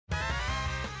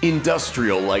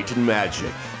Industrial Light and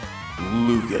Magic,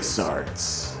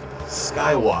 LucasArts,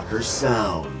 Skywalker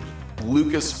Sound,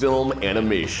 Lucasfilm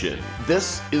Animation.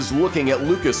 This is Looking at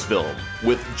Lucasfilm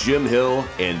with Jim Hill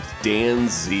and Dan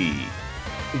Z.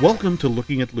 Welcome to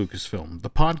Looking at Lucasfilm, the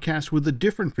podcast with a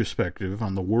different perspective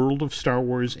on the world of Star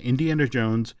Wars, Indiana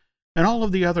Jones, and all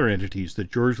of the other entities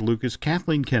that George Lucas,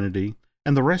 Kathleen Kennedy,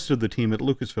 and the rest of the team at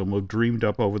Lucasfilm have dreamed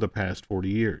up over the past 40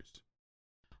 years.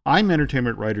 I'm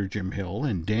entertainment writer Jim Hill,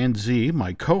 and Dan Z,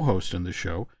 my co-host on the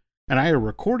show, and I are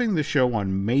recording the show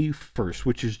on May 1st,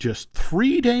 which is just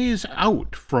 3 days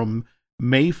out from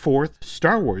May 4th,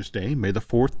 Star Wars Day. May the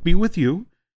 4th be with you.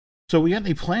 So we got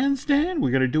any plans, Dan?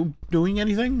 We going to doing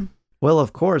anything? Well,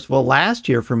 of course. Well, last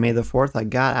year for May the 4th, I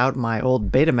got out my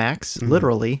old Betamax,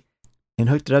 literally, and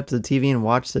hooked it up to the TV and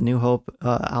watched the New Hope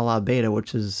a la beta,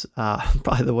 which is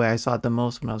probably the way I saw it the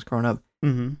most when I was growing up.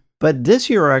 Mm-hmm. But this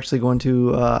year we're actually going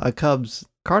to a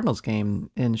Cubs-Cardinals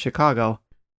game in Chicago.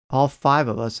 All 5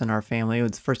 of us in our family. It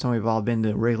was the first time we've all been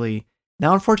to Wrigley.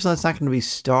 Now, unfortunately, it's not going to be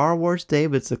Star Wars Day,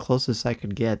 but it's the closest I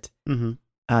could get to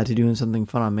doing something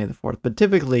fun on May the 4th. But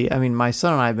typically, I mean, my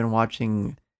son and I have been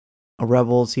watching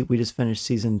Rebels. We just finished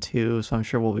season 2, so I'm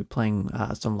sure we'll be playing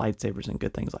some lightsabers and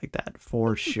good things like that,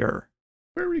 for sure.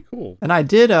 Very cool. And I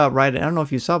did write, I don't know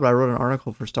if you saw, but I wrote an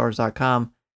article for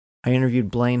Stars.com. I interviewed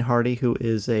Blaine Hardy, who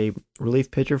is a relief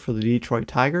pitcher for the Detroit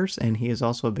Tigers, and he is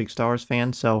also a big Star Wars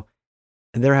fan. So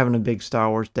they're having a big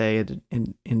Star Wars day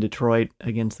in Detroit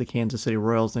against the Kansas City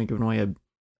Royals. They're giving away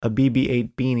a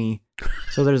BB-8 beanie.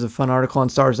 So there's a fun article on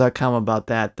Stars.com about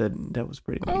that was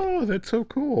pretty neat. Oh, that's so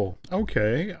cool.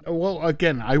 Okay. Well,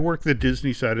 again, I work the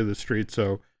Disney side of the street,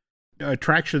 so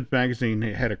Attractions Magazine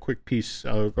had a quick piece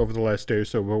over the last day or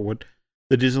so about what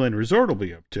the Disneyland Resort will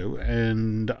be up to.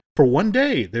 And for one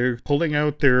day, they're pulling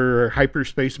out their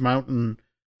Hyperspace Mountain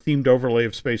themed overlay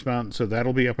of Space Mountain. So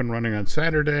that'll be up and running on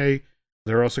Saturday.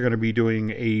 They're also going to be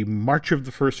doing a March of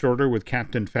the First Order with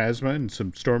Captain Phasma and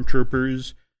some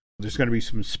stormtroopers. There's going to be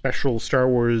some special Star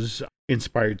Wars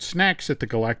inspired snacks at the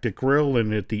Galactic Grill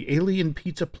and at the Alien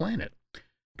Pizza Planet,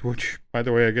 which, by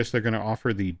the way, I guess they're going to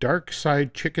offer the Dark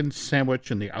Side Chicken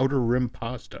Sandwich and the Outer Rim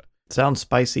Pasta. Sounds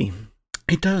spicy.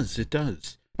 It does.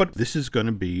 But this is going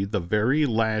to be the very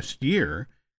last year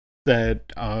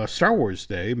that Star Wars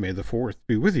Day, May the 4th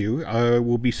be with you,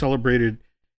 will be celebrated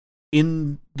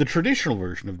in the traditional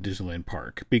version of Disneyland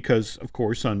Park. Because, of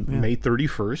course, on May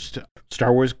 31st,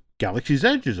 Star Wars Galaxy's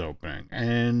Edge is opening.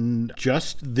 And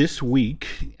just this week,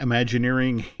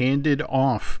 Imagineering handed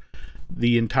off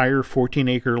the entire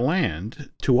 14-acre land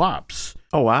to Ops.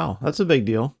 Oh, wow. That's a big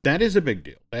deal. That is a big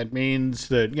deal. That means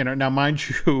that, now mind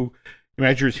you,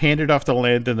 Imagineers handed off the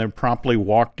land and then promptly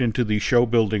walked into the show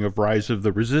building of Rise of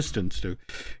the Resistance to,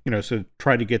 so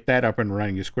try to get that up and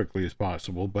running as quickly as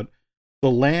possible. But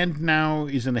the land now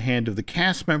is in the hand of the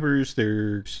cast members.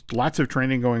 There's lots of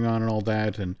training going on and all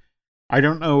that. And I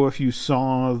don't know if you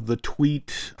saw the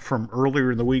tweet from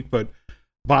earlier in the week, but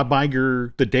Bob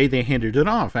Iger, the day they handed it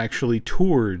off, actually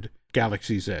toured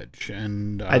Galaxy's Edge.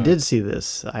 And I did see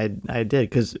this. I did,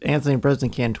 because Anthony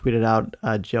Breznican tweeted out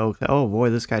a joke that, oh boy,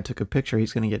 this guy took a picture.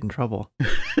 He's going to get in trouble.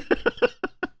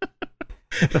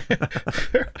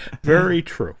 Very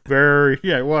true.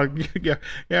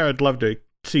 I'd love to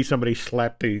see somebody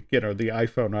slap the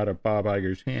iPhone out of Bob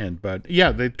Iger's hand. But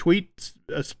yeah, the tweet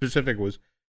specific was,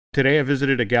 today I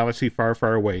visited a galaxy far,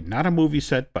 far away. Not a movie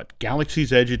set, but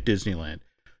Galaxy's Edge at Disneyland.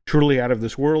 Truly out of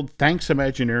this world. Thanks,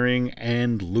 Imagineering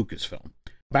and Lucasfilm.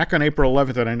 Back on April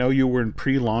 11th, and I know you were in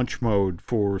pre-launch mode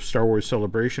for Star Wars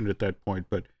Celebration at that point,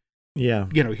 but yeah,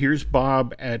 here's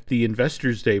Bob at the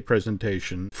Investors Day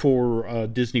presentation for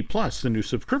Disney Plus, the new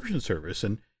subscription service.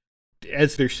 And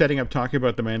as they're setting up talking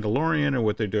about The Mandalorian and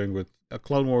what they're doing with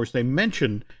Clone Wars, they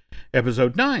mention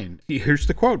Episode 9. Here's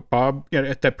the quote. Bob,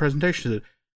 at that presentation, said,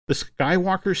 "The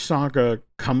Skywalker saga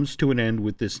comes to an end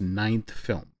with this 9th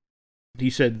film." He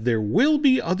said, "There will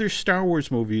be other Star Wars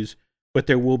movies, but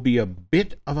there will be a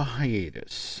bit of a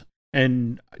hiatus."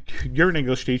 And you're an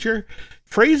English teacher.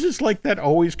 Phrases like that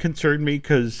always concern me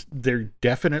because they're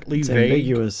definitely vague.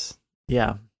 Ambiguous.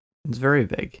 Yeah, it's very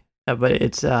vague. But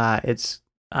it's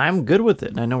I'm good with it.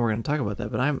 And I know we're going to talk about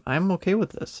that, but I'm okay with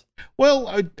this.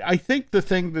 Well, I think the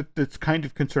thing that's kind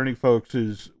of concerning folks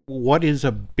is what is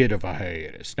a bit of a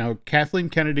hiatus. Now, Kathleen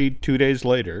Kennedy, 2 days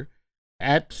later,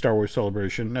 at Star Wars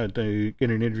Celebration, in an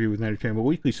interview with Entertainment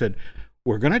Weekly, said,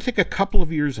 we're going to take a couple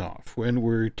of years off when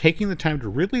we're taking the time to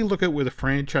really look at where the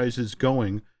franchise is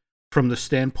going from the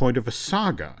standpoint of a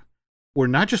saga. We're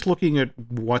not just looking at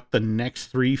what the next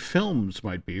 3 films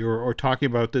might be or talking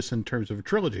about this in terms of a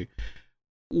trilogy.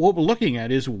 What we're looking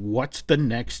at is what's the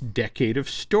next decade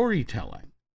of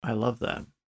storytelling. I love that.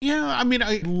 Yeah, I mean,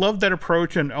 I love that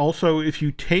approach. And also, if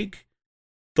you take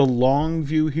the long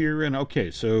view here, and okay,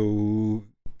 so,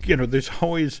 there's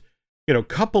always,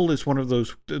 couple is one of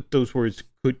those words.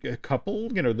 Could a couple,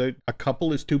 a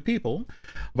couple is two people.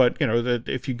 But, that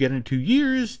if you get into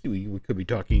years, we could be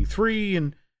talking 3.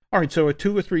 And all right, so a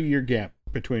 2 or 3 year gap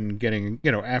between getting,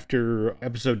 after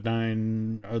episode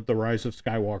 9, The Rise of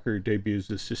Skywalker debuts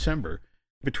this December.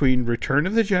 Between Return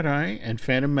of the Jedi and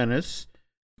Phantom Menace,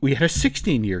 we had a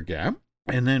 16-year gap.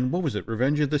 And then, what was it? Between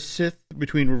Revenge of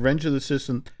the Sith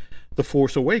and The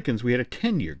Force Awakens, we had a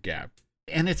 10-year gap.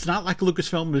 And it's not like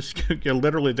Lucasfilm is,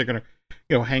 literally they're going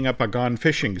to, hang up a gone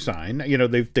fishing sign.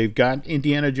 They've got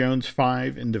Indiana Jones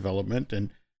 5 in development. And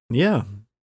yeah,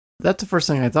 that's the first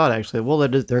thing I thought, actually. Well,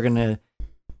 they're going to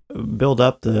build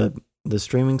up the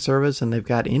streaming service, and they've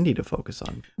got Indy to focus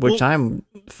on, which I'm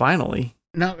finally.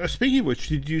 Now, speaking of which,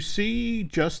 did you see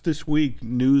just this week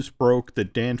news broke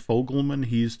that Dan Fogelman,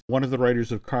 he's one of the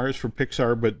writers of Cars for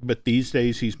Pixar, but these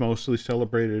days he's mostly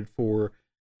celebrated for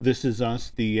This Is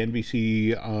Us, the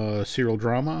NBC serial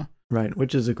drama. Right,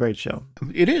 which is a great show.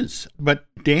 It is, but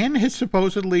Dan has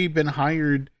supposedly been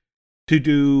hired to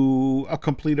do a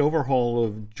complete overhaul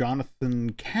of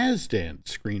Jonathan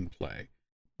Kasdan's screenplay.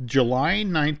 July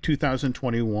 9th,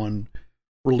 2021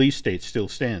 release date still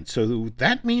stands. So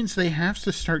that means they have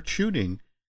to start shooting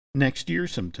next year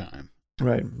sometime.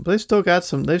 Right. They've still got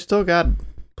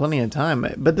plenty of time.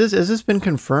 But has this been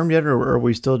confirmed yet, or are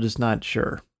we still just not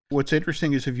sure? What's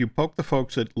interesting is if you poke the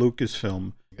folks at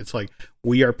Lucasfilm, it's like,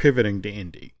 we are pivoting to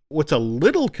Indy. What's a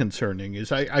little concerning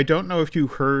is I don't know if you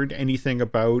heard anything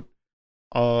about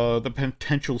the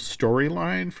potential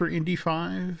storyline for Indy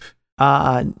 5.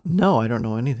 No, I don't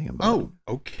know anything about it. Oh,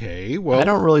 okay. Well, I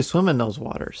don't really swim in those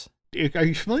waters. Are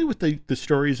you familiar with the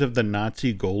stories of the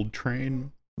Nazi gold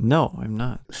train? No, I'm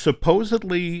not.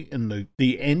 Supposedly, in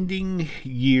the ending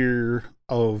year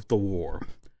of the war,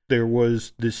 there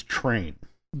was this train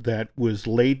that was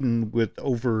laden with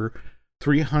over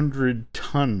 300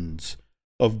 tons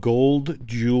of gold,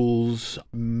 jewels,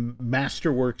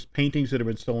 masterworks, paintings that have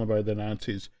been stolen by the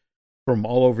Nazis from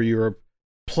all over Europe,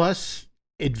 plus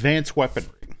advanced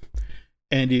weaponry.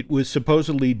 And it was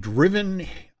supposedly driven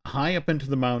high up into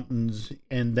the mountains,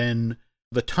 and then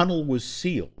the tunnel was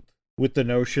sealed with the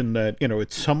notion that,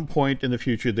 at some point in the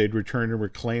future they'd return and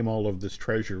reclaim all of this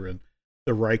treasure and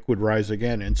the Reich would rise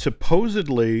again. And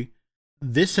supposedly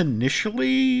this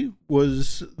initially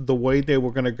was the way they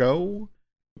were going to go,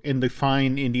 in the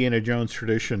fine Indiana Jones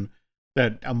tradition,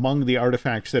 that among the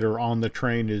artifacts that are on the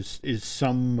train is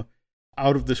some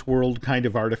out of this world kind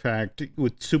of artifact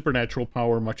with supernatural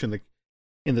power, much in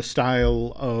the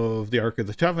style of the Ark of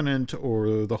the Covenant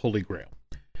or the Holy Grail.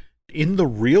 In the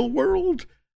real world,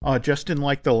 just in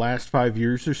like the last 5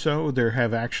 years or so, there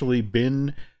have actually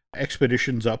been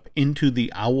expeditions up into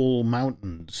the Owl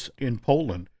Mountains in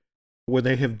Poland, where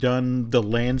they have done the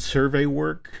land survey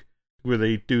work, where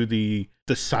they do the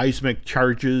seismic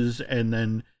charges and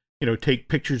then, take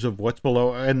pictures of what's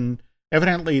below. And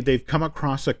evidently they've come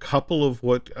across a couple of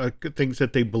things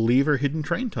that they believe are hidden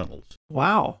train tunnels.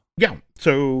 Wow. Yeah.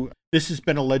 So this has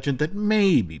been a legend that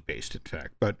may be based in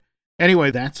fact. But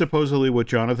anyway, that's supposedly what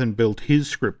Jonathan built his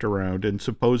script around. And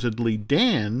supposedly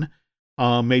Dan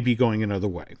may be going another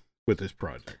way with this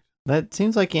project. That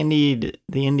seems like the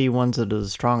indie ones that are the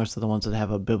strongest are the ones that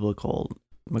have a biblical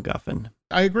MacGuffin.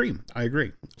 I agree.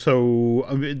 So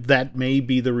that may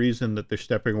be the reason that they're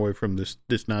stepping away from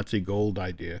this Nazi gold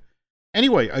idea.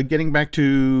 Anyway, getting back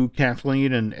to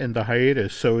Kathleen and the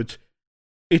hiatus. So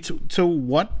so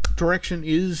what direction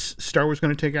is Star Wars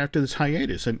going to take after this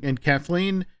hiatus? And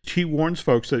Kathleen, she warns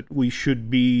folks that we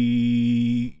should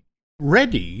be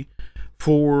ready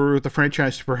for the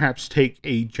franchise to perhaps take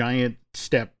a giant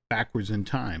step backwards in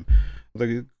time.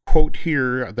 The quote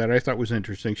here that I thought was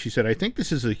interesting, she said, "I think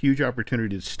this is a huge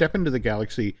opportunity to step into the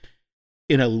galaxy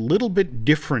in a little bit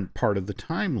different part of the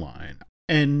timeline."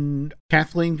 And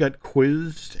Kathleen got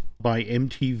quizzed by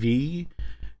MTV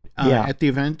at the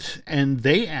event, and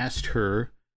they asked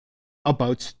her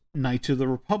about Knights of the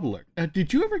Republic.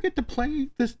 Did you ever get to play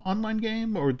this online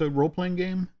game or the role-playing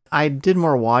game? I did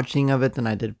more watching of it than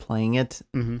I did playing it,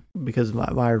 because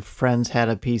my friends had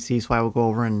a PC, so I would go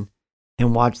over and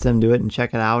watch them do it and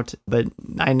check it out. But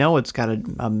I know it's got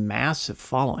a massive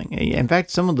following. In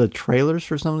fact, some of the trailers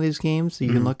for some of these games that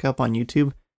you can look up on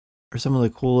YouTube are some of the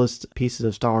coolest pieces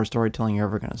of Star Wars storytelling you're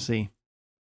ever going to see.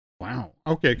 Wow.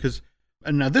 Okay, because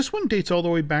now this one dates all the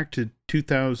way back to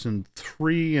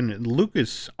 2003, and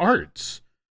LucasArts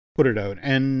put it out.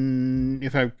 And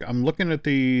if I'm looking at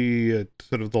the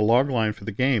sort of the log line for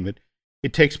the game,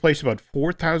 It takes place about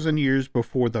 4,000 years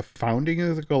before the founding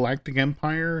of the Galactic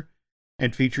Empire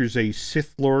and features a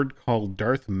Sith Lord called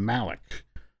Darth Malak.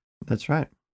 That's right.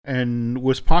 And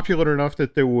was popular enough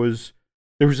that there was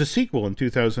a sequel in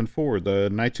 2004, The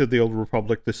Knights of the Old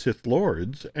Republic, The Sith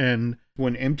Lords. And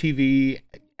when MTV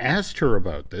asked her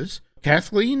about this,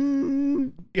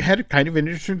 Kathleen had a kind of an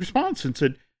interesting response and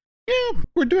said, yeah,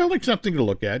 we're developing something to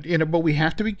look at, but we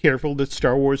have to be careful that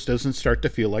Star Wars doesn't start to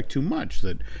feel like too much.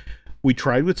 That we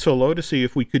tried with Solo to see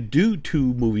if we could do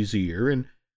 2 movies a year and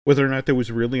whether or not there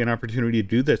was really an opportunity to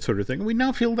do that sort of thing. We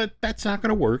now feel that that's not going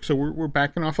to work, so we're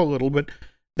backing off a little, but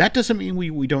that doesn't mean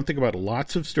we don't think about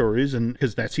lots of stories, and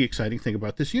because that's the exciting thing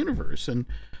about this universe. And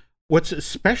what's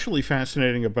especially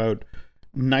fascinating about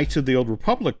Knights of the Old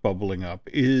Republic bubbling up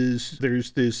is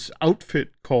there's this outfit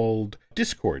called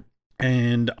Discord,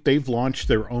 and they've launched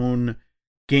their own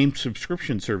game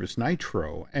subscription service,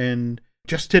 Nitro. And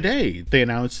just today, they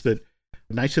announced that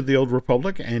Knights of the Old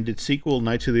Republic and its sequel,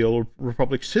 Knights of the Old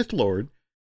Republic Sith Lord,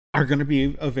 are going to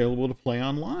be available to play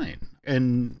online.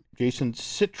 And Jason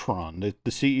Citron,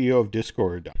 the CEO of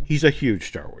Discord, he's a huge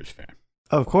Star Wars fan.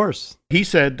 Of course. He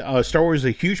said, Star Wars is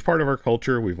a huge part of our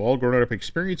culture. We've all grown up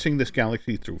experiencing this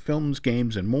galaxy through films,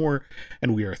 games, and more,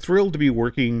 and we are thrilled to be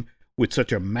working with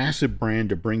such a massive brand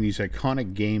to bring these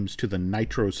iconic games to the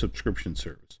Nitro subscription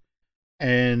service.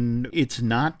 And it's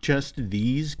not just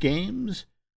these games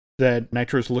that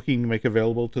Nitro is looking to make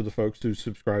available to the folks who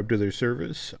subscribe to their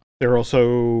service. They're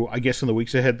also, I guess in the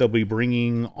weeks ahead, they'll be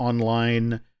bringing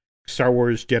online Star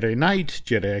Wars Jedi Knight,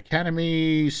 Jedi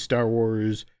Academy, Star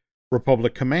Wars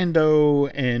Republic Commando,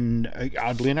 and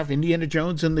oddly enough, Indiana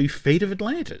Jones and the Fate of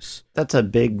Atlantis. That's a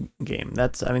big game.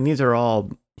 These are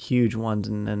all huge ones.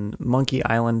 And Monkey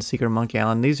Island, Secret of Monkey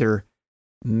Island, these are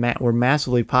were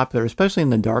massively popular, especially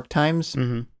in the dark times.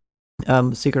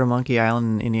 Mm-hmm. Secret of Monkey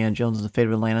Island and Indiana Jones and the Fate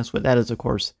of Atlantis. But that is, of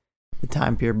course, the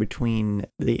time period between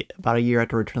about a year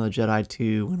after Return of the Jedi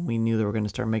 2 when we knew they were going to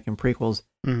start making prequels.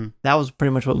 Mm-hmm. That was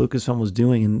pretty much what Lucasfilm was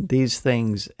doing, and these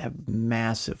things have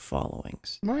massive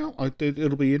followings. Well,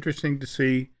 it'll be interesting to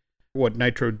see what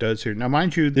Nitro does here. Now,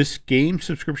 mind you, this game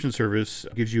subscription service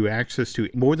gives you access to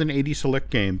more than 80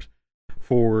 select games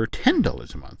for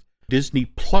 $10 a month. Disney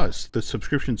Plus, the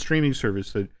subscription streaming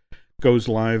service that goes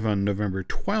live on November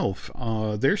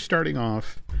 12th, they're starting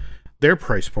off, their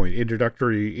price point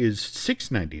introductory is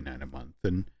 $6.99 a month.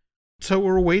 And so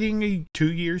we're waiting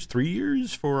 2 years, 3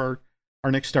 years for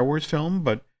our next Star Wars film.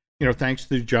 But, thanks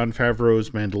to Jon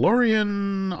Favreau's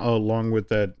Mandalorian, along with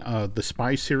that the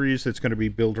spy series that's going to be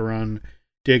built around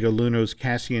Diego Luna's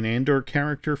Cassian Andor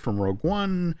character from Rogue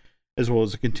One, as well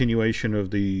as a continuation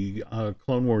of the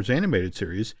Clone Wars animated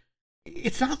series,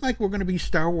 it's not like we're going to be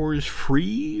Star Wars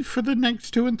free for the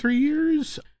next 2 and 3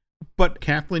 years. But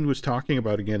Kathleen was talking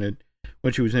about, again,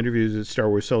 when she was interviewed at Star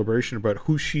Wars Celebration, about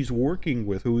who she's working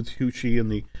with, who she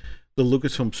and the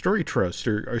Lucasfilm Story Trust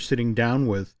are sitting down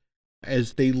with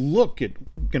as they look at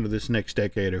this next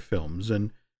decade of films.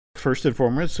 And first and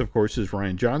foremost, of course, is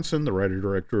Rian Johnson, the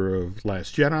writer-director of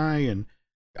Last Jedi. And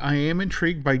I am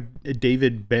intrigued by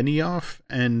David Benioff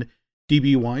and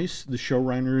D.B. Weiss, the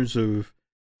showrunners of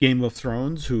Game of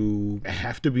Thrones, who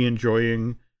have to be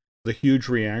enjoying the huge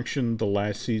reaction the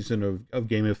last season of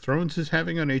Game of Thrones is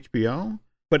having on HBO.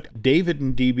 But David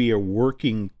and DB are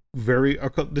working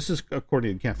this is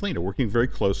according to Kathleen, are working very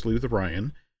closely with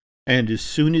Ryan. And as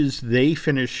soon as they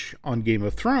finish on Game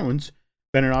of Thrones,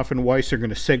 Benioff and Weiss are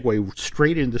going to segue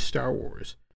straight into Star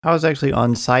Wars. I was actually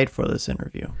on site for this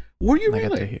interview. Were you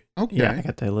really? Okay. Yeah, I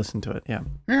got to listen to it, yeah.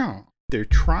 Yeah. They're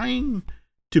trying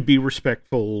to be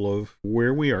respectful of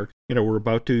where we are. We're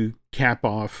about to cap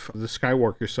off the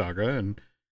Skywalker saga, and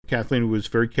Kathleen was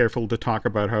very careful to talk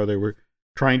about how they were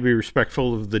trying to be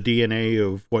respectful of the DNA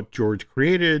of what George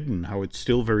created and how it's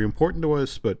still very important to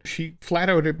us. But she flat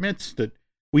out admits that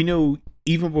we knew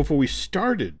even before we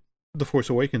started The Force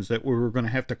Awakens that we were going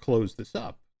to have to close this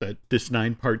up, that this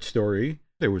 9-part story,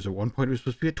 there was at one point it was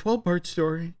supposed to be a 12-part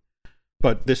story.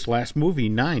 But this last movie,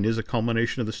 9, is a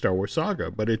culmination of the Star Wars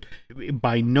saga. But it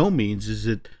by no means is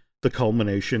it the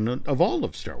culmination of all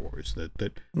of Star Wars.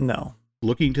 That no.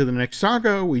 Looking to the next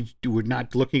saga, we're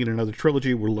not looking at another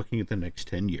trilogy. We're looking at the next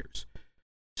 10 years.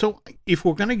 So if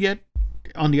we're going to get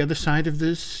on the other side of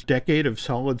this decade of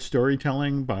solid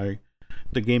storytelling by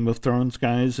the Game of Thrones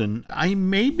guys, and I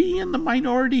may be in the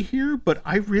minority here, but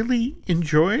I really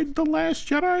enjoyed The Last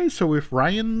Jedi. So if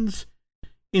Ryan's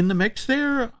in the mix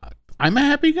there, I'm a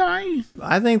happy guy.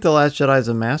 I think The Last Jedi is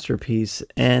a masterpiece,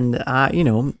 and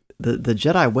the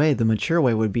Jedi way, the mature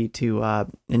way, would be to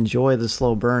enjoy the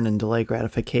slow burn and delay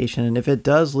gratification. And if it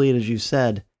does lead, as you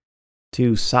said,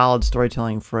 to solid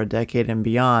storytelling for a decade and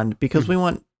beyond, because we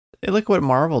want, look what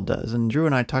Marvel does. And Drew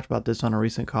and I talked about this on a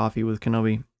recent coffee with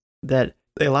Kenobi, that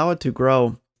they allow it to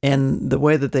grow. And the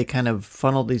way that they kind of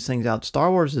funnel these things out,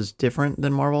 Star Wars is different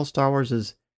than Marvel. Star Wars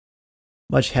is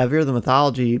much heavier. The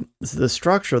mythology, the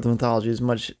structure of the mythology is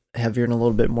much heavier and a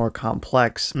little bit more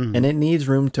complex, and it needs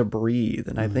room to breathe.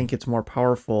 And I think it's more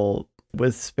powerful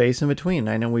with space in between.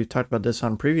 I know we've talked about this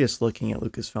on previous looking at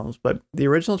Lucasfilms, but the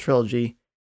original trilogy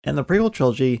and the prequel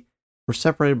trilogy were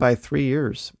separated by 3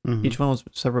 years. Each one was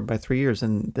separated by 3 years,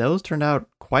 and those turned out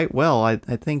quite well. I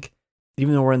think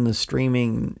even though we're in the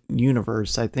streaming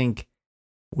universe, I think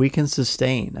we can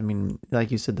sustain. I mean,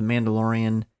 like you said, The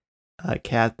Mandalorian,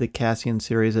 the Cassian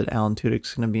series that Alan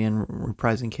Tudyk's going to be in,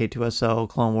 reprising K2SO,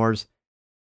 Clone Wars,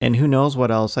 and who knows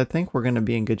what else. I think we're going to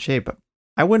be in good shape.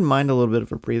 I wouldn't mind a little bit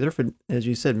of a breather if it, as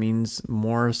you said, means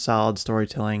more solid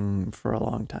storytelling for a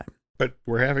long time. But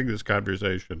we're having this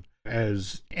conversation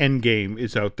as Endgame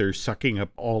is out there sucking up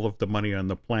all of the money on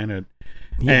the planet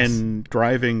and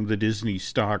driving the Disney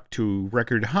stock to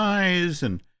record highs.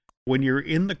 And when you're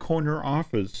in the corner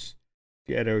office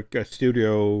at a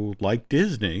studio like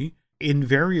Disney,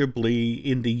 invariably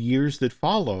in the years that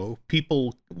follow,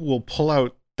 people will pull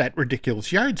out that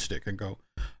ridiculous yardstick and go,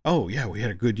 oh yeah, we had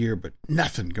a good year, but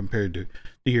nothing compared to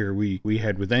the year we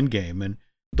had with Endgame. And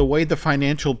the way the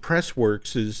financial press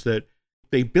works is that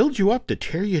they build you up to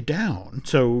tear you down.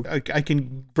 So I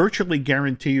can virtually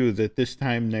guarantee you that this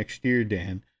time next year,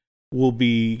 Dan, will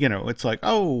be, it's like,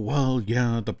 oh, well,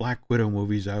 yeah, the Black Widow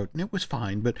movie's out, and it was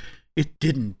fine, but it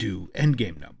didn't do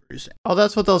Endgame numbers. Oh,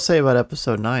 that's what they'll say about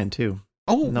Episode 9, too.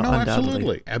 Oh, no,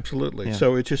 absolutely. Yeah.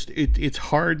 So it's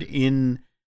hard in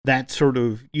that sort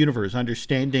of universe,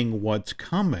 understanding what's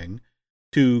coming,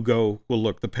 to go, well,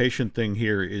 look, the patient thing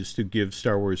here is to give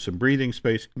Star Wars some breathing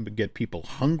space, get people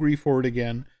hungry for it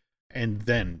again, and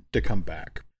then to come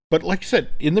back. But like I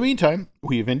said, in the meantime,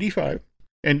 we have Indy 5.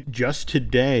 And just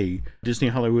today, Disney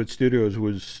Hollywood Studios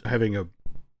was having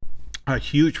a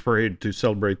huge parade to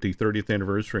celebrate the 30th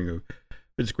anniversary of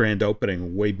its grand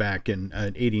opening way back in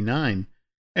 89.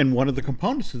 And one of the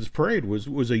components of this parade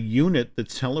was a unit that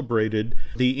celebrated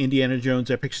the Indiana Jones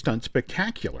Epic Stunt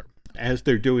Spectacular. As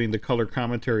they're doing the color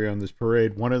commentary on this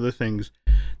parade, one of the things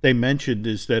they mentioned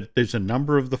is that there's a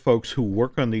number of the folks who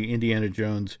work on the Indiana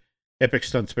Jones Epic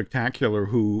Stunt Spectacular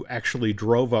who actually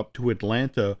drove up to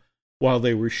Atlanta while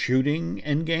they were shooting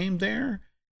Endgame there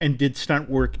and did stunt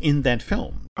work in that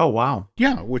film. Oh, wow.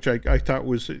 Yeah, which I thought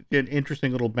was an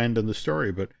interesting little bend in the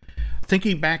story. But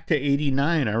thinking back to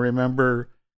 89, I remember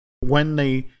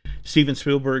when Steven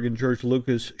Spielberg and George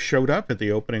Lucas showed up at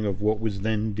the opening of what was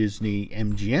then Disney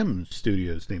MGM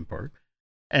Studios theme park,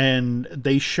 and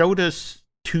they showed us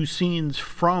 2 scenes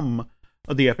from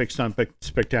the Epic Stunt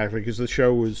Spectacular, because the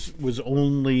show was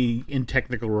only in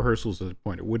technical rehearsals at that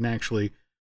point. It wouldn't actually,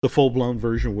 the full-blown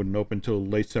version wouldn't open until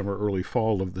late summer, early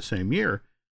fall of the same year.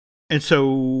 And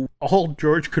so all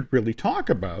George could really talk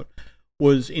about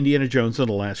was Indiana Jones and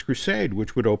the Last Crusade,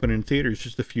 which would open in theaters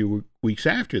just a few weeks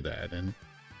after that. And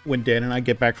when Dan and I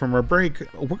get back from our break,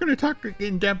 we're going to talk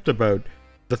in depth about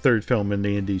the third film in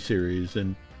the Indy series,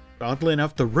 and oddly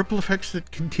enough, the ripple effects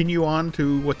that continue on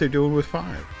to what they're doing with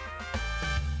 5.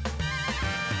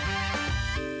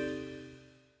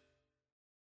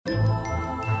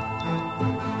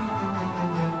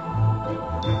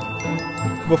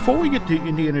 Before we get to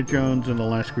Indiana Jones and the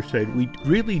Last Crusade, we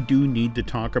really do need to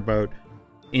talk about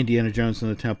Indiana Jones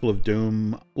and the Temple of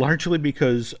Doom, largely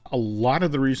because a lot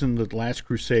of the reason that Last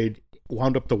Crusade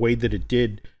wound up the way that it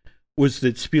did was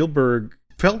that Spielberg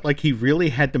felt like he really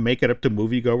had to make it up to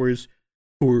moviegoers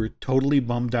who were totally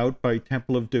bummed out by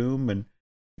Temple of Doom. And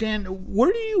Dan,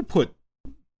 where do you put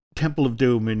Temple of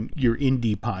Doom in your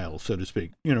indie pile, so to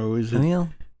speak? Is it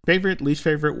favorite, least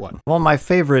favorite, what? Well, my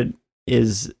favorite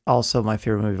is also my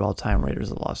favorite movie of all time,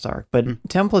 Raiders of the Lost Ark. But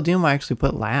Temple of Doom I actually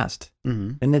put last.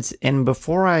 And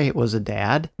before I was a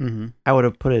dad, I would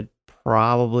have put it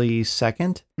probably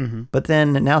second. But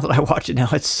then now that I watch it now,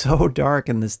 it's so dark,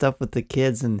 and the stuff with the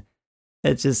kids, and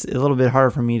it's just a little bit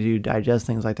harder for me to digest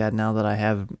things like that now that I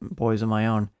have boys of my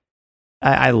own.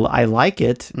 I like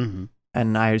it,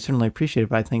 and I certainly appreciate it,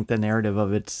 but I think the narrative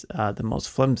of it's the most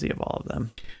flimsy of all of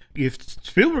them. If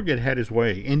Spielberg had had his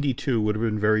way, Indy 2 would have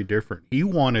been very different. He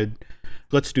wanted,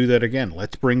 let's do that again.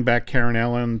 Let's bring back Karen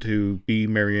Allen to be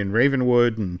Marion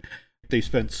Ravenwood. And they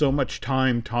spent so much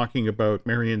time talking about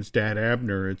Marion's dad,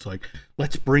 Abner. It's like,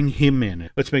 let's bring him in.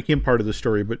 Let's make him part of the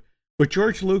story. But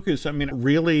George Lucas,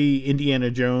 really, Indiana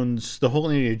Jones, the whole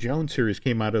Indiana Jones series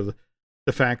came out of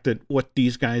the fact that what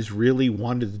these guys really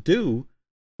wanted to do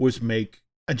was make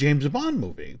a James Bond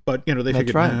movie. But, they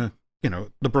figured,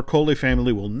 the Broccoli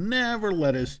family will never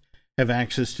let us have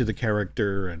access to the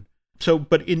character. And so,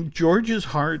 but in George's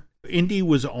heart, Indy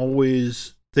was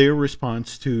always their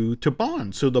response to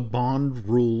Bond. So the Bond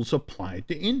rules applied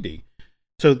to Indy.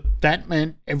 So that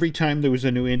meant every time there was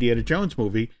a new Indiana Jones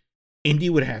movie, Indy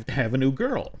would have to have a new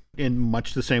girl, in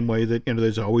much the same way that,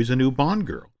 there's always a new Bond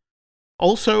girl.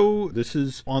 Also, this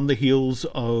is on the heels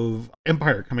of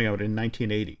Empire coming out in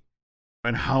 1980,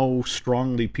 and how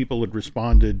strongly people had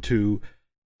responded to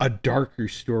a darker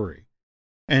story.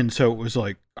 And so it was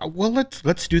like, well,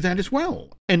 let's do that as well.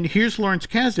 And here's Lawrence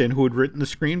Kasdan, who had written the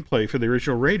screenplay for the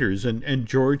original Raiders, and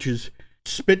George is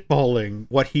spitballing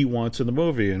what he wants in the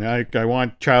movie. And I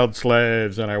want child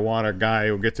slaves, and I want a guy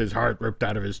who gets his heart ripped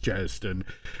out of his chest. And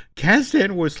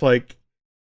Kasdan was like,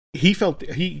 he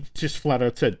just flat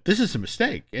out said, this is a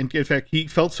mistake. And in fact, he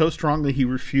felt so strongly he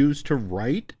refused to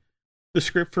write the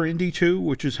script for Indy 2,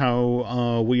 which is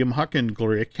how William Huck and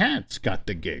Gloria Katz got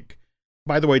the gig.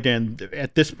 By the way, Dan,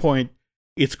 at this point,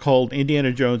 it's called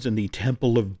Indiana Jones and the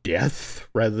Temple of Death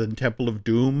rather than Temple of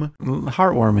Doom.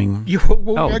 Heartwarming.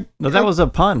 No, that was a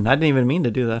pun. I didn't even mean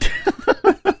to do that.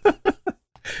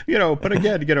 But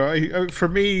again, for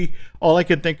me, all I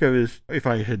could think of is if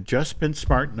I had just been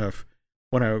smart enough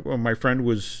when my friend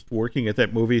was working at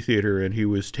that movie theater and he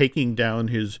was taking down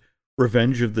his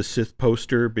Revenge of the Sith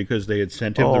poster because they had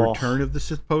sent him the Return of the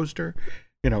Sith poster,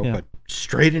 but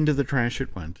straight into the trash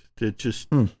it went. It just...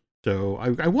 So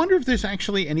I wonder if there's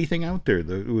actually anything out there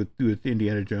with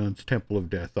Indiana Jones Temple of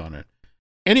Death on it.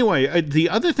 Anyway, the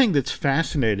other thing that's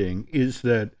fascinating is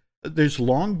that there's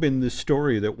long been this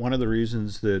story that one of the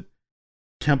reasons that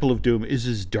Temple of Doom is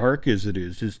as dark as it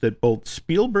is that both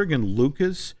Spielberg and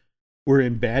Lucas were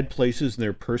in bad places in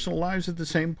their personal lives at the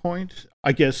same point.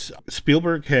 I guess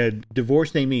Spielberg had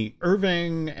divorced Amy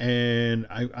Irving, and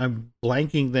I'm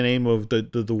blanking the name of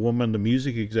the woman, the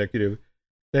music executive,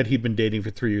 that he'd been dating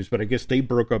for 3 years, but I guess they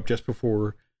broke up just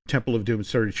before Temple of Doom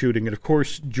started shooting. And of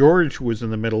course, George was in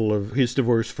the middle of his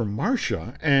divorce from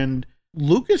Marcia, and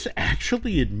Lucas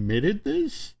actually admitted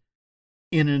this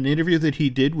in an interview that he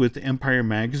did with Empire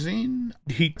Magazine.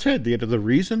 He said the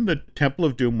reason that Temple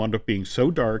of Doom wound up being so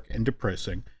dark and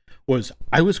depressing was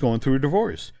I was going through a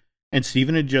divorce, and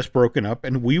Steven had just broken up,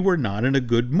 and we were not in a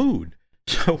good mood.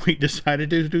 So we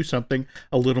decided to do something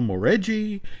a little more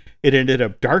edgy. It ended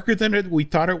up darker than we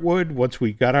thought it would once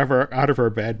we got out of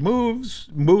our bad moods,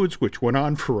 which went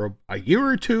on for a year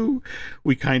or two.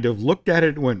 We kind of looked at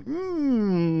it and went,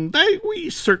 we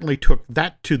certainly took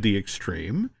that to the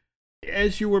extreme.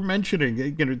 As you were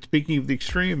mentioning, speaking of the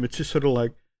extreme, it's just sort of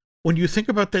like when you think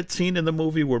about that scene in the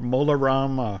movie where Mola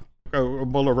Ram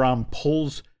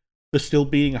pulls the still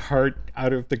beating heart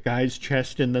out of the guy's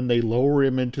chest, and then they lower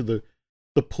him into the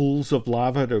pools of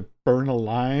lava to burn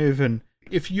alive. And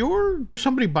if you're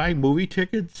somebody buying movie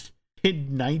tickets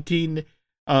in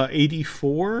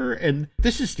 1984, and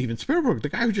this is Steven Spielberg, the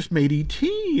guy who just made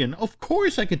E.T., and of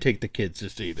course I could take the kids to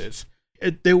see this.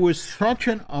 There was such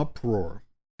an uproar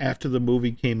after the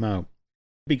movie came out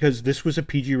because this was a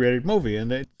PG-rated movie,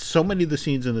 and so many of the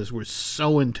scenes in this were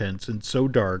so intense and so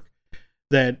dark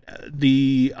that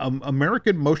the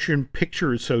American Motion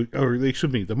Picture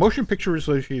the Motion Picture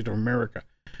Association of America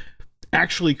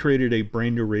actually created a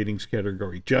brand new ratings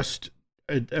category just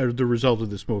as the result of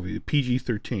this movie,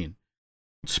 PG-13.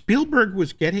 Spielberg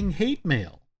was getting hate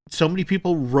mail. So many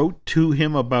people wrote to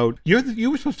him about,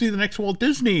 you were supposed to be the next Walt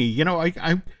Disney.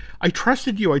 I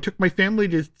trusted you. I took my family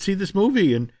to see this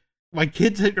movie, and my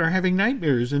kids are having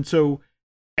nightmares. And so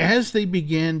as they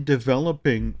began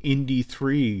developing Indy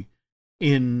 3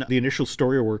 in the initial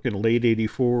story work in late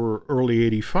 84, early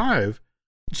 85,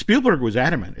 Spielberg was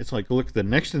adamant. It's like, look, the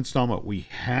next installment, we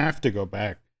have to go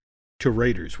back to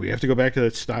Raiders. We have to go back to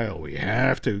that style. We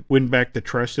have to win back the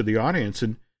trust of the audience.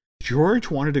 And George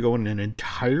wanted to go in an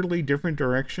entirely different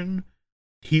direction.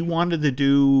 He wanted to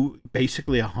do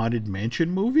basically a Haunted Mansion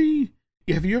movie.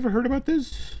 Have you ever heard about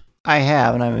this? I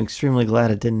have, and I'm extremely glad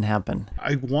it didn't happen.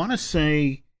 I want to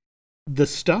say the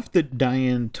stuff that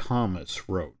Diane Thomas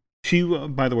wrote. She,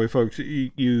 by the way, folks,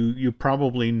 you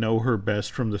probably know her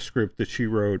best from the script that she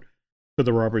wrote for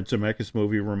the Robert Zemeckis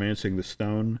movie Romancing the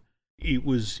Stone. It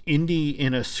was Indy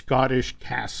in a Scottish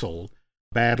castle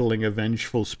battling a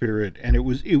vengeful spirit, and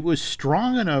it was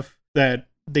strong enough that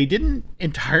they didn't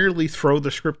entirely throw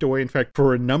the script away. In fact,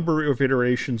 for a number of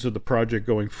iterations of the project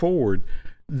going forward,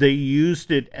 they used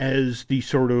it as the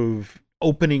sort of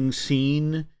opening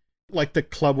scene, like the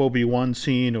Club Obi-Wan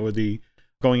scene or the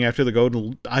going after the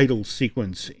Golden Idol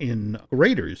sequence in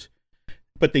Raiders.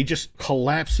 But they just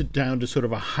collapsed it down to sort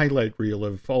of a highlight reel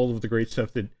of all of the great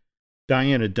stuff that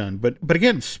Diane had done. But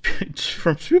again,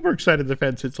 from Spielberg's side of the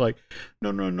fence, it's like,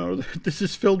 no, this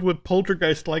is filled with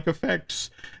poltergeist-like effects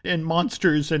and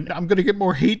monsters, and I'm going to get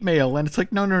more hate mail. And it's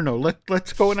like, no,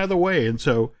 let's go another way. And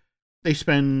so they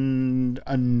spend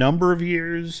a number of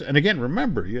years. And again,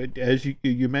 remember, as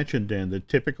you mentioned, Dan, that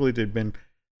typically they've been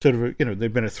sort of,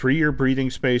 they've been a 3-year breathing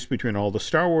space between all the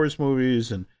Star Wars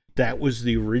movies, and that was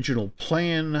the original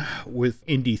plan with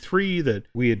Indy 3, that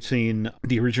we had seen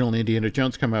the original Indiana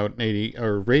Jones come out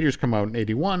in Raiders come out in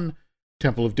 81,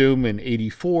 Temple of Doom in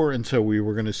 84, and so we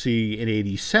were going to see in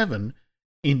 87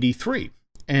 Indy 3.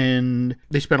 And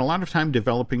they spent a lot of time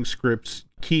developing scripts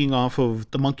keying off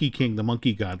of the Monkey King, the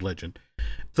Monkey God legend.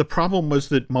 The problem was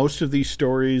that most of these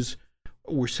stories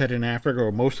were set in Africa,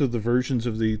 or most of the versions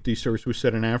of these stories were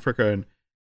set in Africa,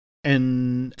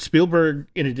 and Spielberg,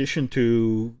 in addition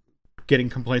to getting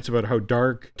complaints about how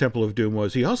dark Temple of Doom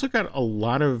was, he also got a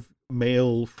lot of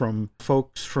mail from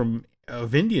folks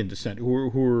of Indian descent who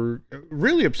were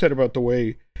really upset about the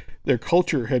way their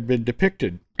culture had been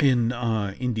depicted in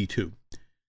Indy 2.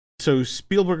 So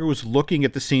Spielberg was looking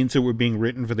at the scenes that were being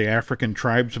written for the African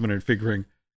tribesmen and figuring,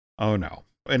 oh no.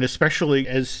 And especially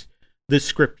as this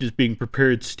script is being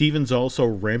prepared, Stevens also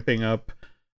ramping up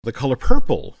The Color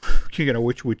Purple,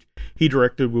 which he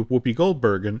directed with Whoopi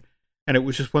Goldberg, and it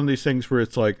was just one of these things where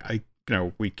it's like, I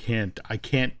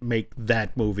can't make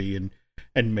that movie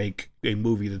and make a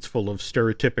movie that's full of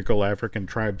stereotypical African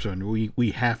tribesmen.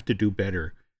 We have to do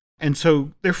better. And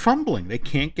so they're fumbling. They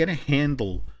can't get a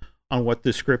handle on what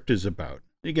the script is about.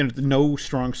 Again, no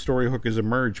strong story hook has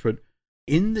emerged, but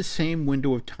in the same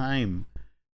window of time,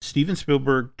 Steven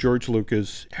Spielberg, George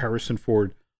Lucas, Harrison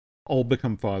Ford all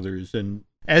become fathers. And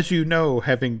as you know,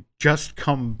 having just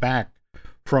come back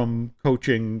from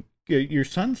coaching your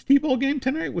son's T-ball game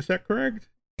tonight, was that correct?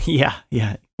 Yeah.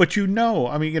 But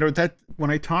that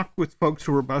when I talk with folks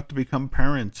who are about to become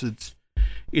parents,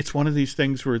 it's one of these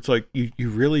things where it's like you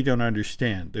really don't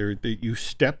understand. You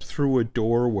step through a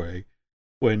doorway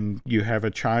when you have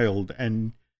a child,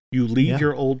 and you leave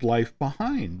your old life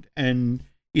behind, and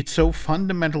it so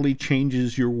fundamentally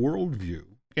changes your worldview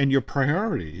and your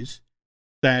priorities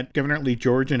that evidently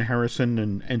George and Harrison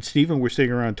and Stephen were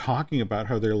sitting around talking about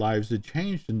how their lives had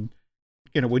changed. And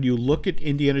when you look at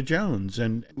Indiana Jones,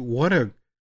 and what a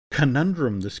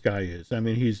conundrum this guy is. I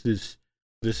mean, he's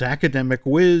this academic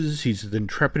whiz, he's an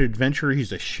intrepid adventurer,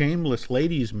 he's a shameless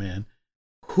ladies' man.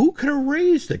 Who could have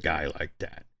raised a guy like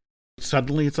that?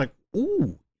 Suddenly it's like,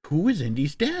 ooh, who is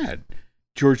Indy's dad?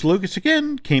 George Lucas,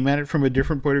 again, came at it from a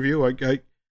different point of view.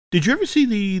 Did you ever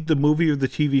see the movie or the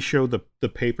TV show, The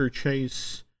Paper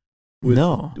Chase?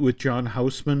 With John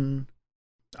Houseman?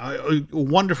 A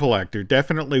wonderful actor,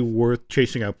 definitely worth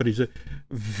chasing out, but he's a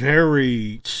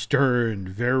very stern,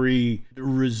 very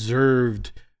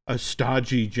reserved, a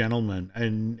stodgy gentleman,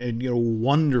 and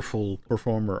wonderful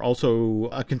performer. Also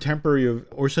a contemporary of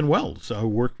Orson Welles. I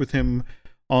worked with him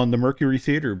on the Mercury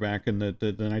Theater back in the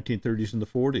 1930s and the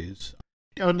 40s.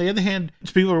 On the other hand,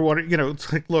 Spielberg wanted,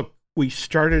 it's like, look, we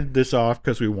started this off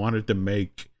because we wanted to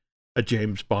make a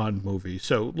James Bond movie.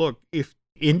 So look, if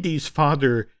Indy's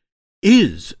father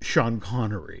is Sean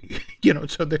Connery,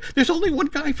 so there's only one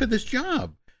guy for this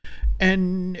job.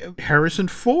 And Harrison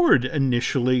Ford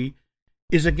initially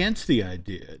is against the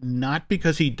idea, not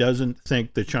because he doesn't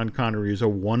think that Sean Connery is a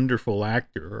wonderful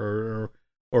actor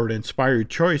or an inspired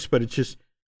choice, but it's just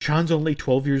Sean's only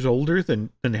 12 years older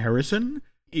than Harrison.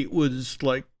 It was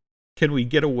like, can we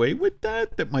get away with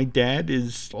that? That my dad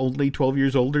is only 12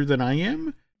 years older than I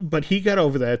am? But he got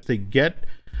over that to get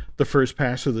the first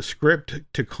pass of the script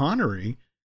to Connery,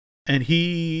 and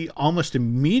he almost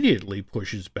immediately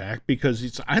pushes back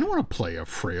because I don't want to play a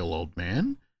frail old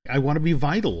man. I want to be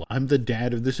vital. I'm the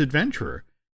dad of this adventurer.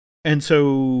 And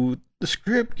so the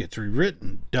script gets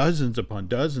rewritten dozens upon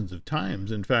dozens of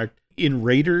times. In fact, in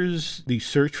Raiders, the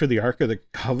search for the Ark of the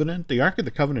Covenant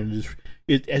is,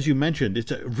 as you mentioned,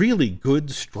 it's a really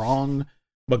good, strong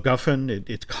MacGuffin.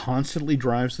 It constantly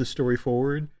drives the story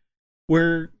forward.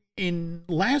 Where in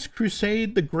Last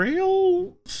Crusade, the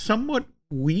Grail, somewhat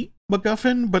weak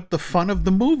MacGuffin, but the fun of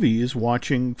the movie is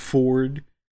watching Ford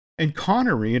and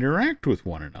Connery interact with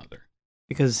one another.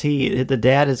 Because the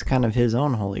dad is kind of his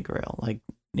own holy grail. Like,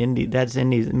 that's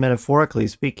Indy, metaphorically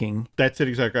speaking. That's it,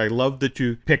 exactly. I love that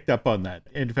you picked up on that.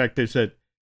 In fact, there's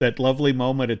that lovely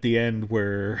moment at the end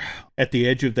where, at the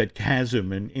edge of that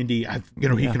chasm, and Indy,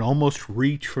 he can almost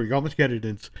reach for, you almost get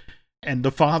it. And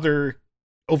the father,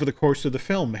 over the course of the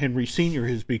film, Henry Sr.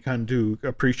 has begun to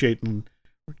appreciate and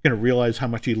realize how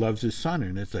much he loves his son.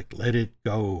 And it's like, let it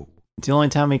go. It's the only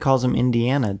time he calls him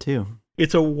Indiana, too.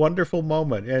 It's a wonderful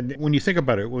moment. And when you think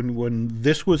about it, when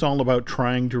this was all about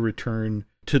trying to return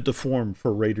to the form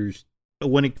for Raiders,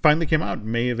 when it finally came out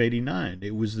in May of 89,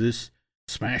 it was this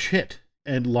smash hit.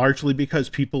 And largely because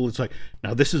people, it's like,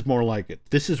 now this is more like it.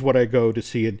 This is what I go to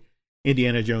see an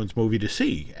Indiana Jones movie to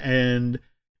see. And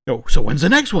so when's the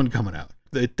next one coming out?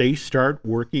 That they start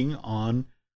working on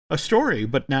a story.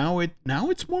 But now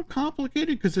it's more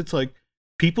complicated because it's like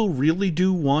people really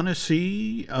do want to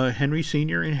see Henry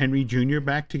Sr. and Henry Jr.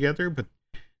 back together, but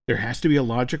there has to be a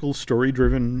logical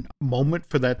story-driven moment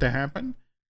for that to happen.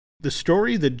 The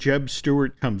story that Jeb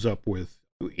Stuart comes up with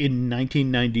in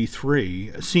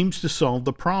 1993 seems to solve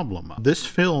the problem. This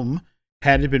film,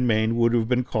 had it been made, would have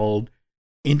been called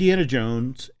Indiana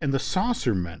Jones and the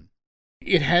Saucer Men.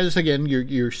 It has, again,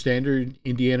 your standard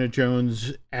Indiana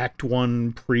Jones Act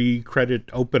 1 pre-credit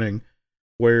opening,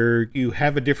 where you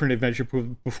have a different adventure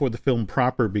before the film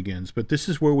proper begins. But this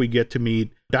is where we get to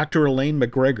meet Dr. Elaine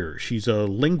McGregor. She's a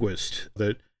linguist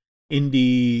that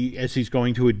Indy, as he's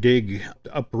going to a dig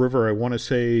upriver, I want to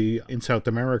say in South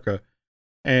America,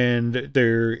 and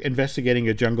they're investigating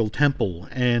a jungle temple.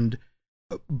 And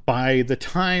by the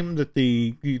time that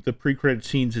the pre-credit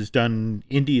scenes is done,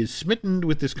 Indy is smitten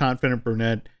with this confident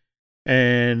brunette,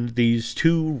 and these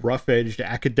two rough-edged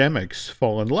academics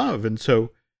fall in love. And so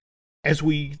as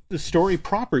the story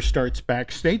proper starts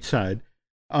back stateside,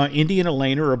 Indy and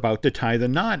Elaine are about to tie the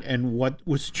knot. And what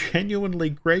was genuinely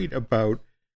great about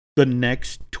the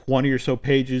next 20 or so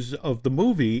pages of the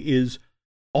movie is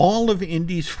all of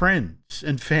Indy's friends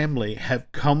and family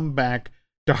have come back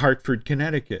to Hartford,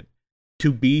 Connecticut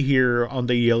to be here on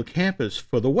the Yale campus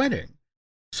for the wedding.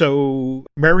 So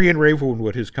Marion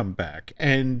Ravenwood has come back,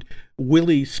 and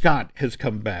Willie Scott has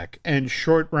come back, and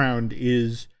Short Round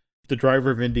is the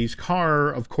driver of Indy's car,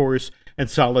 of course, and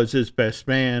Salah's his best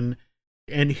man.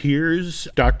 And here's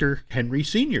Dr. Henry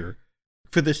Sr.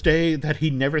 for this day that he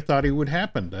never thought it would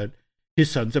happen, that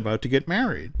his son's about to get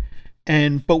married.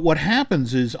 But what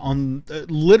happens is on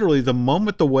literally the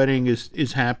moment the wedding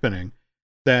is happening,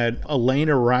 that Elaine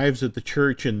arrives at the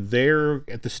church, and there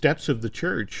at the steps of the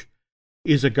church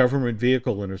is a government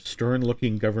vehicle and a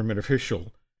stern-looking government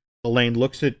official. Elaine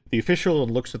looks at the official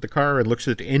and looks at the car and looks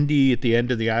at Indy at the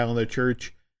end of the aisle in the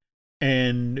church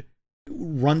and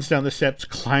runs down the steps,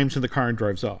 climbs in the car, and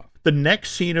drives off. The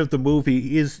next scene of the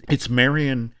movie it's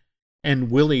Marion and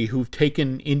Willie who've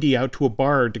taken Indy out to a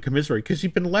bar to commiserate because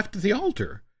he'd been left at the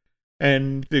altar.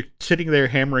 And they're sitting there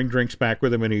hammering drinks back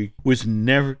with him, and she was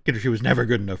never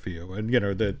good enough for you. And,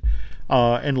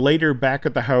 and later back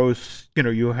at the house,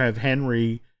 you have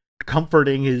Henry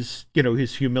comforting his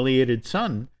humiliated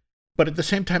son, but at the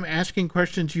same time asking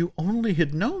questions. You only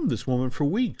had known this woman for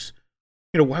weeks.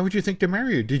 Why would you think to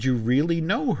marry her? Did you really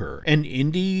know her? And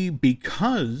Indy,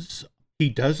 because he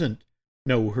doesn't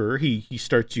know her, he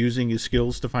starts using his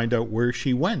skills to find out where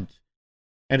she went.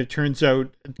 And it turns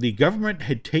out the government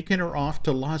had taken her off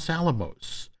to Los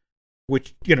Alamos,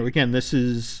 which, again, this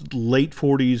is late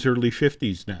 40s, early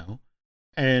 50s now.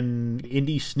 And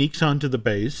Indy sneaks onto the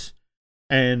base.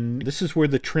 And this is where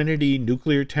the Trinity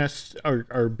nuclear tests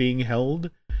are being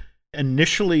held.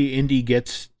 Initially, Indy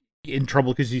gets in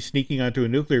trouble because he's sneaking onto a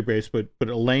nuclear base, but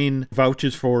Elaine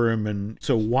vouches for him. And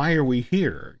so why are we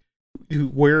here?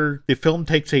 Where the film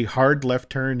takes a hard left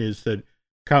turn is that,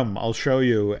 come, I'll show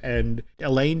you. And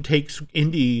Elaine takes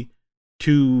Indy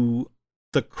to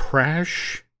the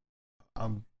crash.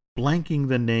 I'm blanking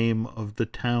the name of the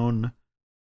town,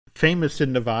 famous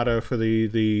in Nevada for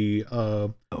the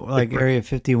Area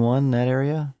 51, that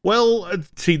area? Well,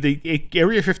 see, the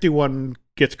Area 51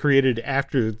 gets created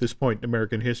after this point in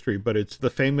American history, but it's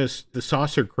the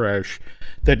saucer crash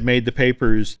that made the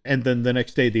papers, and then the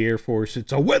next day the Air Force,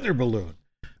 it's a weather balloon.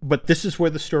 But this is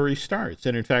where the story starts.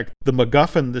 And in fact, the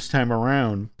MacGuffin this time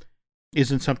around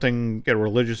isn't something, a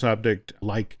religious object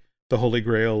like the Holy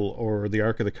Grail or the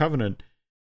Ark of the Covenant.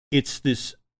 It's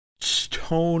this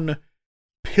stone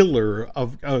pillar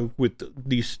with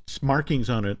these markings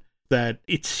on it that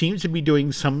it seems to be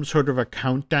doing some sort of a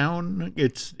countdown.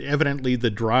 It's evidently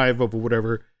the drive of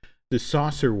whatever the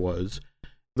saucer was.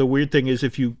 The weird thing is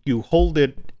if you hold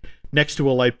it next to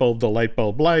a light bulb, the light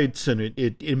bulb lights, and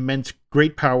it immense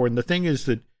great power. And the thing is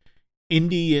that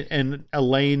Indy and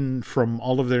Elaine, from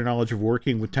all of their knowledge of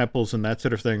working with temples and that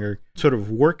sort of thing, are sort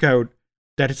of work out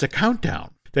that it's a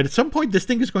countdown, that at some point this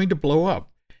thing is going to blow up.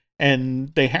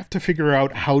 And they have to figure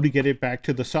out how to get it back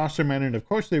to the Saucermen. And of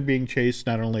course, they're being chased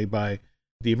not only by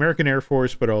the American Air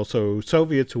Force, but also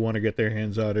Soviets who want to get their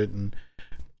hands on it. And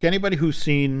anybody who's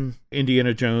seen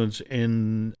Indiana Jones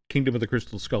in Kingdom of the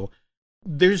Crystal Skull,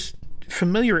 there's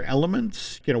familiar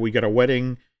elements. We got a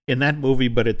wedding. in that movie,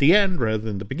 but at the end rather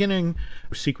than the beginning,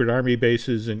 secret army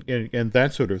bases and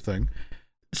that sort of thing.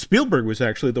 Spielberg was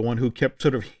actually the one who kept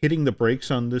sort of hitting the brakes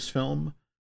on this film.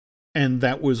 And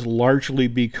that was largely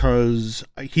because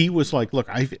he was like, look,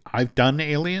 I've done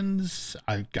Aliens.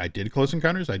 I did Close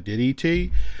Encounters. I did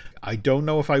E.T. I don't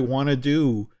know if I want to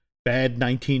do bad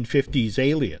 1950s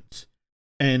aliens.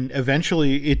 And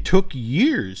eventually it took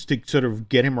years to sort of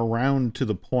get him around to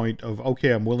the point of,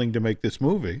 okay, I'm willing to make this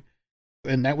movie.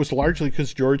 And that was largely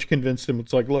because George convinced him.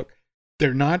 It's like, look,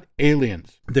 they're not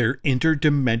aliens. They're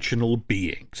interdimensional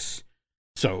beings.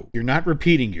 So you're not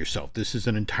repeating yourself. This is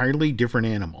an entirely different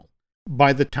animal.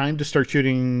 By the time to start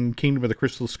shooting Kingdom of the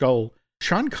Crystal Skull,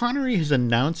 Sean Connery has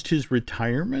announced his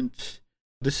retirement.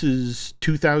 This is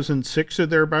 2006 or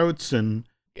thereabouts, and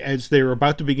as they were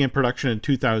about to begin production in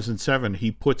 2007,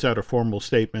 he puts out a formal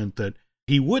statement that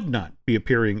he would not be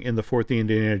appearing in the fourth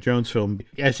Indiana Jones film.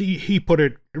 As he put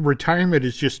it, retirement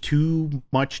is just too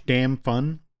much damn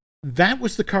fun. That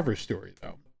was the cover story,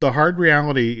 though. The hard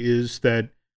reality is that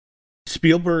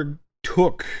Spielberg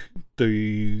took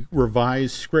the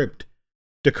revised script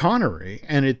to Connery,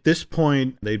 and at this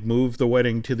point, they'd moved the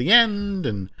wedding to the end,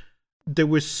 and there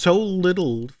was so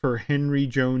little for Henry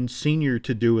Jones Sr.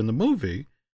 to do in the movie.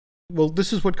 Well,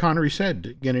 this is what Connery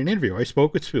said in an interview. I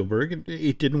spoke with Spielberg, and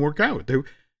it didn't work out.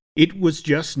 It was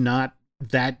just not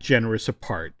that generous a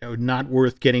part, not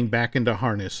worth getting back into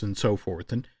harness and so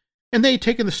forth. And they had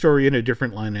taken the story in a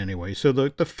different line anyway, so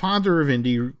the father of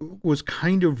Indy was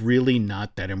kind of really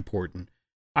not that important.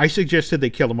 I suggested they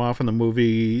kill him off in the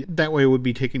movie. That way it would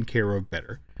be taken care of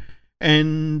better.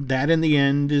 And that in the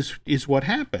end is what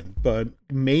happened. But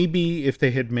maybe if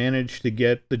they had managed to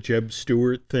get the Jeb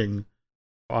Stewart thing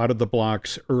out of the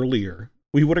blocks earlier,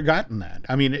 we would have gotten that.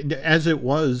 I mean, as it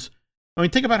was,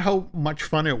 think about how much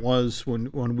fun it was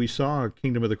when we saw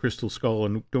Kingdom of the Crystal Skull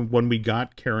and when we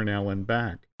got Karen Allen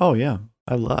back. Oh, yeah.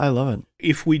 I love it.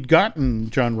 If we'd gotten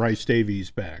John Rhys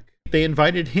Davies back, they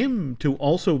invited him to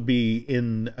also be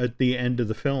at the end of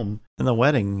the film. In the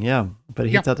wedding, yeah. But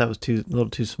he thought that was a little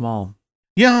too small.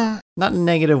 Yeah. Not in a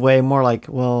negative way, more like,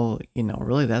 well,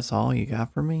 really that's all you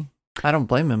got for me? I don't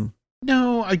blame him.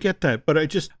 No, I get that. But I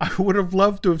would have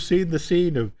loved to have seen the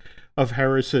scene of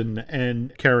Harrison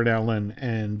and Karen Allen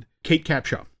and Kate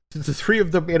Capshaw. The three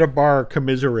of them in a bar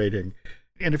commiserating.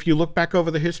 And if you look back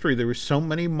over the history, there were so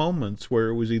many moments where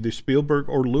it was either Spielberg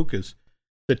or Lucas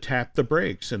that tapped the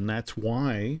brakes. And that's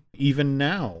why, even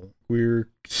now, we're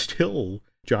still...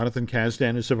 Jonathan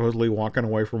Kasdan is supposedly walking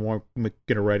away from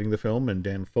writing the film, and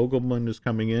Dan Fogelman is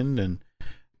coming in. And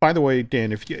by the way,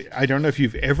 Dan, I don't know if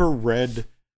you've ever read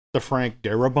the Frank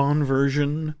Darabont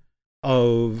version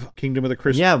of Kingdom of the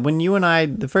Crystal. Yeah, when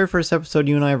the very first episode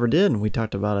you and I ever did, we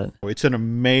talked about it. It's an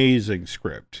amazing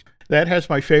script. That has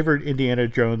my favorite Indiana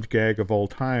Jones gag of all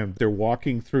time. They're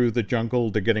walking through the jungle,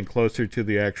 they're getting closer to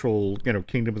the actual,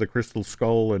 Kingdom of the Crystal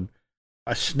Skull, and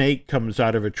a snake comes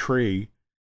out of a tree.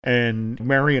 And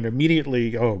Marion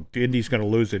immediately, Indy's going to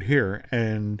lose it here.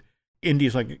 And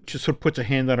Indy's like, just sort of puts a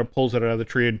hand on it, pulls it out of the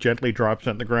tree, and gently drops it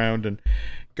on the ground. And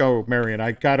go, Marion,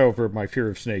 I got over my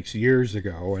fear of snakes years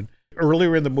ago. And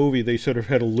earlier in the movie, they sort of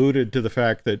had alluded to the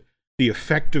fact that the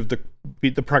effect of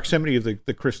the proximity of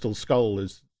the Crystal Skull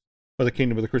or the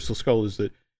Kingdom of the Crystal Skull is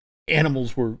that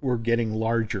animals were getting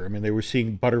larger. I mean, they were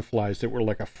seeing butterflies that were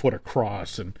like a foot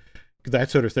across and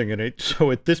that sort of thing. And so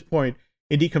at this point,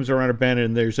 Indy comes around a bend,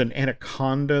 and there's an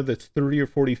anaconda that's 30 or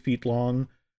 40 feet long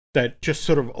that just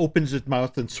sort of opens its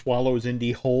mouth and swallows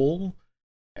Indy whole.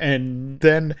 And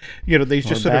then, they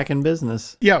just back in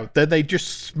business. Yeah, then they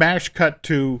just smash cut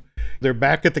to they're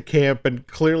back at the camp, and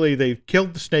clearly they've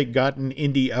killed the snake, gotten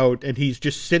Indy out, and he's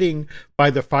just sitting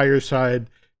by the fireside,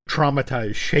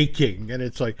 traumatized, shaking. And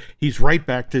it's like he's right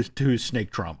back to his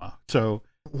snake trauma. So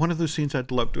one of those scenes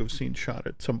I'd love to have seen shot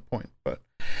at some point, but...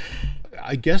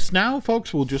 I guess now,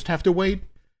 folks, we'll just have to wait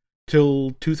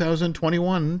till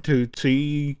 2021 to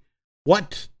see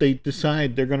what they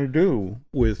decide they're going to do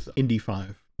with Indy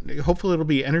 5. Hopefully it'll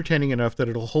be entertaining enough that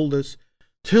it'll hold us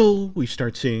till we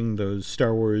start seeing those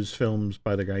Star Wars films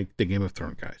by the Game of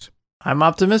Thrones guys. I'm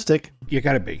optimistic. You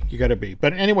gotta be.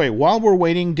 But anyway, while we're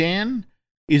waiting, Dan,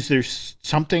 is there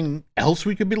something else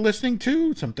we could be listening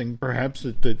to? Something perhaps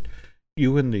that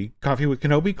you and the Coffee with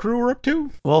Kenobi crew are up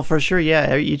to? Well, for sure,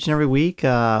 yeah. Each and every week,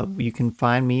 you can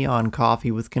find me on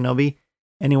Coffee with Kenobi.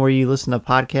 Anywhere you listen to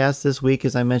podcasts. This week,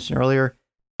 as I mentioned earlier,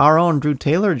 our own Drew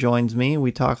Taylor joins me.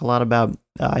 We talk a lot about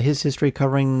his history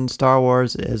covering Star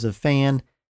Wars as a fan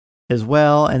as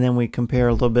well. And then we compare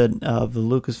a little bit of the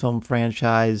Lucasfilm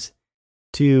franchise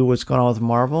to what's going on with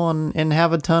Marvel and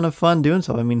have a ton of fun doing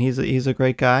so. I mean, he's a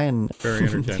great guy. And very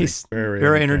entertaining. He's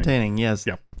very entertaining, yes.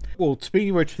 Yep. Well, speaking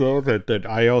of which, though, that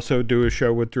I also do a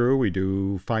show with Drew. We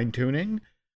do Fine Tuning.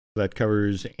 That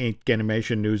covers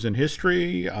animation news and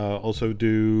history. Also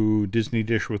do Disney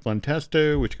Dish with Len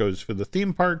Testa, which goes for the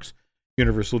theme parks.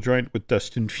 Universal Joint with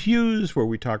Dustin Fuse, where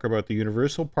we talk about the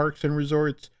Universal parks and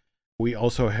resorts. We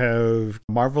also have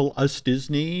Marvel Us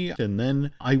Disney. And then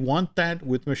I Want That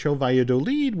with Michelle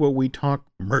Valladolid, where we talk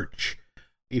merch.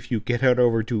 If you get head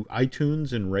over to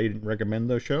iTunes and rate and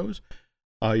recommend those shows,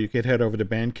 you can head over to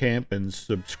Bandcamp and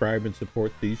subscribe and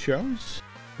support these shows.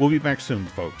 We'll be back soon,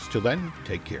 folks. Till then,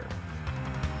 take care.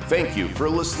 Thank you for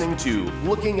listening to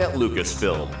Looking at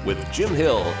Lucasfilm with Jim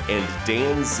Hill and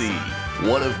Dan Z,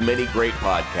 one of many great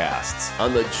podcasts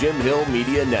on the Jim Hill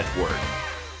Media Network.